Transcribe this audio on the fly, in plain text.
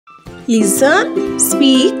Listen,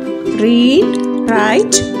 speak, read,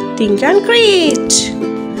 write, think and create.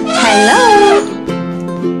 Hello!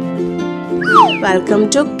 Welcome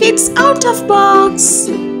to Kids Out of Box.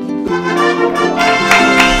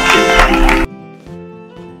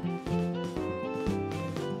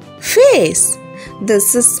 Face.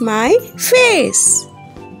 This is my face.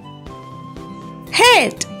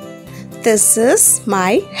 Head. This is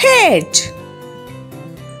my head.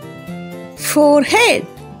 Forehead.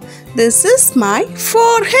 This is my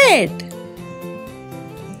forehead.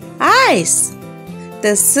 Eyes.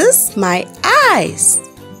 This is my eyes.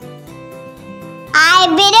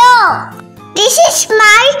 Eyebrow. This is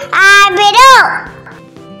my eyebrow.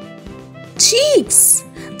 Cheeks.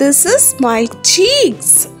 This is my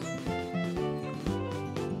cheeks.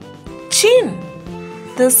 Chin.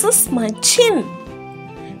 This is my chin.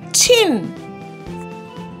 Chin.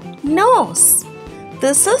 Nose.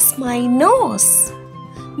 This is my nose.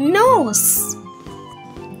 Nose.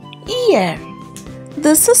 Ear.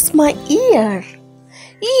 This is my ear.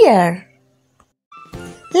 Ear.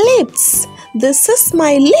 Lips. This is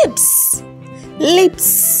my lips.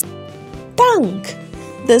 Lips. Tongue.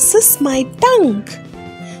 This is my tongue.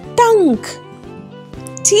 Tongue.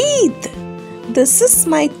 Teeth. This is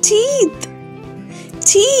my teeth.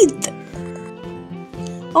 Teeth.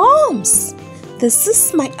 Arms. This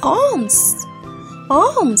is my arms.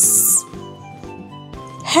 Arms.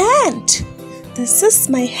 Hand. This is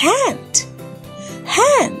my hand.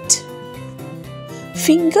 Hand.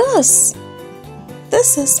 Fingers.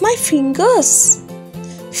 This is my fingers.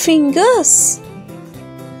 Fingers.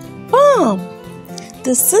 Palm.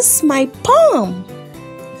 This is my palm.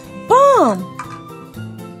 Palm.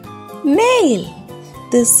 Nail.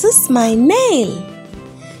 This is my nail.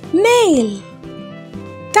 Nail.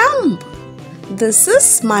 Thumb. This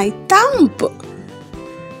is my thumb.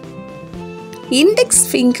 Index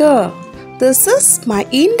finger. This is my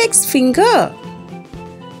index finger.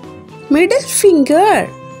 Middle finger.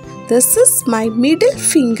 This is my middle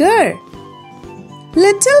finger.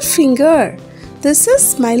 Little finger. This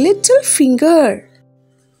is my little finger.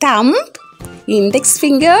 Thumb, index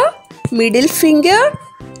finger, middle finger,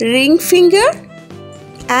 ring finger,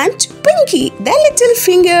 and pinky, the little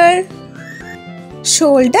finger.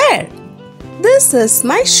 Shoulder. This is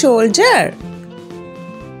my shoulder.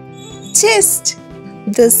 Chest.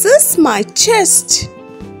 This is my chest.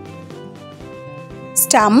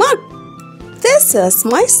 Stomach. This is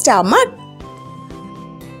my stomach.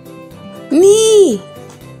 Knee.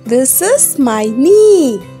 This is my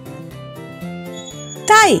knee.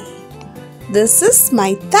 Thigh. This is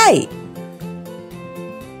my thigh.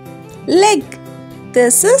 Leg.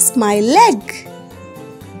 This is my leg.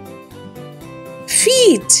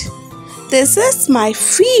 Feet. This is my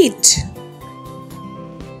feet.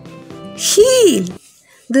 Heel.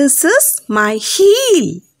 This is my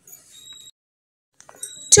heel.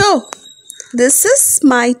 Toe. This is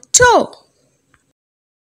my toe.